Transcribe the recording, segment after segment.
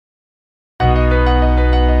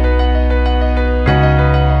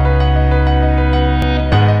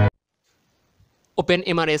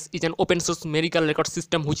OpenMRS is an open source medical record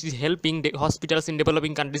system which is helping the hospitals in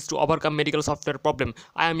developing countries to overcome medical software problem.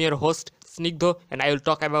 I am your host Snigdho and I will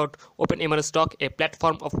talk about OpenMRS Talk, a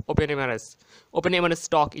platform of OpenMRS. OpenMRS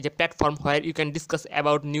Talk is a platform where you can discuss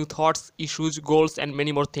about new thoughts, issues, goals and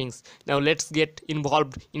many more things. Now let's get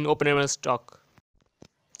involved in OpenMRS Talk.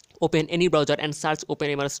 Open any browser and search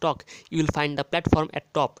OpenMRS Talk. You will find the platform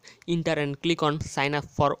at top. Enter and click on sign up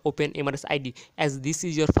for OpenMRS ID as this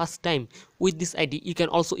is your first time. With this ID, you can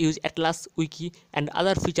also use Atlas, Wiki and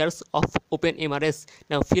other features of OpenMRS.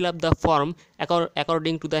 Now fill up the form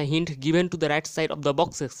according to the hint given to the right side of the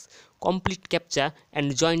boxes. Complete CAPTCHA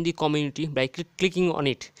and join the community by clicking on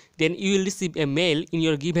it. Then you will receive a mail in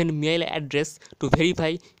your given mail address to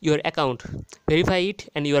verify your account. Verify it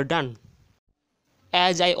and you are done.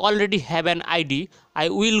 As I already have an ID, I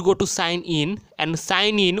will go to sign in and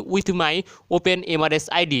sign in with my OpenMRS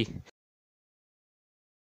ID.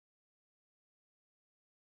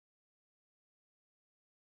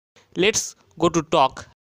 Let's go to talk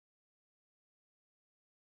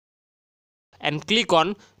and click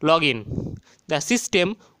on login. The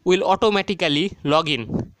system will automatically log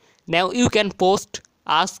in. Now you can post,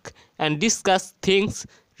 ask and discuss things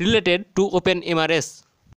related to OpenMRS.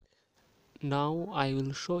 Now I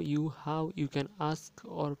will show you how you can ask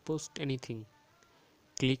or post anything.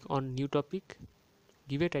 Click on new topic,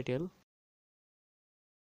 give a title,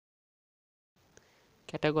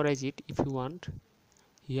 categorize it if you want.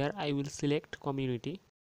 Here I will select community.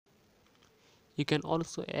 You can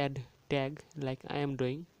also add tag like I am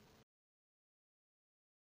doing.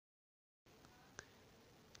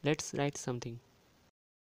 Let's write something.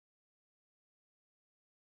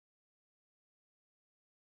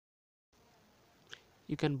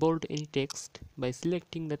 You can bold any text by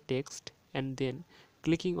selecting the text and then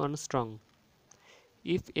clicking on strong.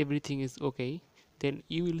 If everything is okay, then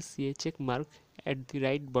you will see a check mark at the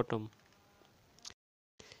right bottom.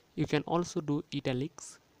 You can also do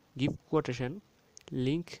italics, give quotation,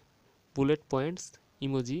 link, bullet points,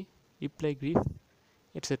 emoji, reply brief,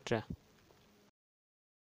 etc.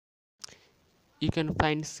 You can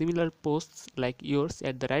find similar posts like yours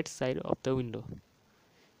at the right side of the window.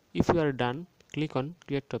 If you are done, click on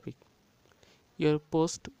create topic. Your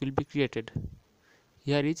post will be created.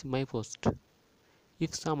 Here is my post.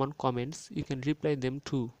 If someone comments, you can reply them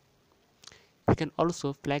too. You can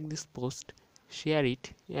also flag this post, share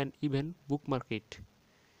it and even bookmark it.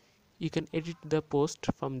 You can edit the post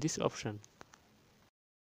from this option.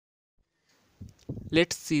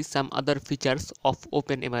 Let's see some other features of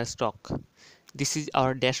OpenMRS Talk. This is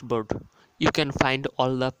our dashboard. You can find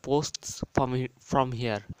all the posts from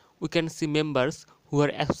here. We can see members who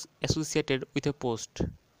are associated with a post.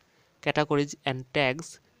 Categories and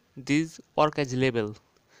tags, these work as label.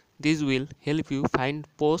 These will help you find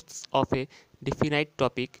posts of a definite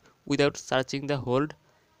topic without searching the whole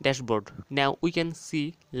dashboard. Now we can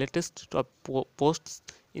see latest posts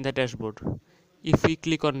in the dashboard. If we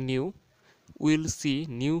click on new, we will see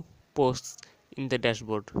new posts in the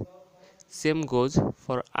dashboard. Same goes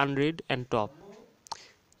for unread and top.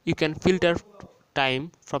 You can filter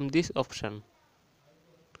time from this option.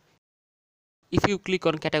 If you click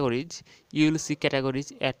on categories, you will see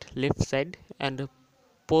categories at left side and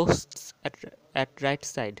posts at right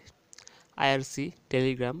side. IRC,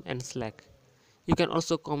 Telegram and Slack. You can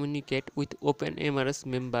also communicate with OpenMRS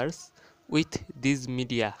members with these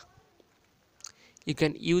media. You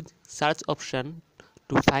can use search option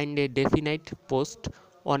to find a definite post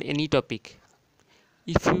on any topic.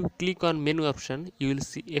 If you click on menu option, you will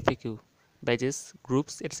see FAQ, badges,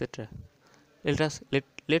 groups, etc.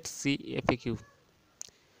 Let's see FAQ.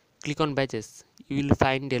 Click on badges. You will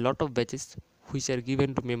find a lot of badges which are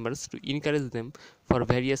given to members to encourage them for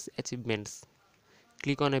various achievements.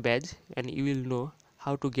 Click on a badge and you will know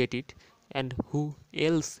how to get it and who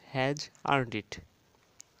else has earned it.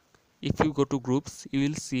 If you go to groups, you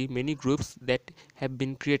will see many groups that have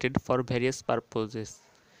been created for various purposes.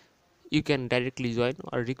 You can directly join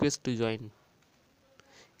or request to join.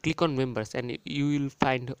 Click on members and you will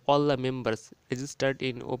find all the members registered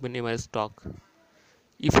in OpenMRS Talk.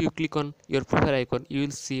 If you click on your profile icon, you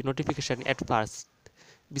will see notification at first.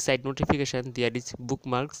 Beside notification, there is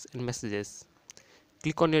bookmarks and messages.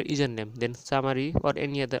 Click on your username, then summary or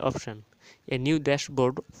any other option. A new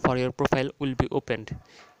dashboard for your profile will be opened.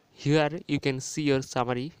 Here you can see your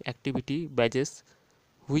summary, activity, badges,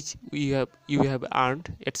 which you have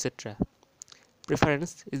earned, etc.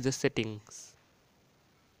 Preference is the settings.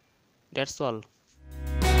 That's all.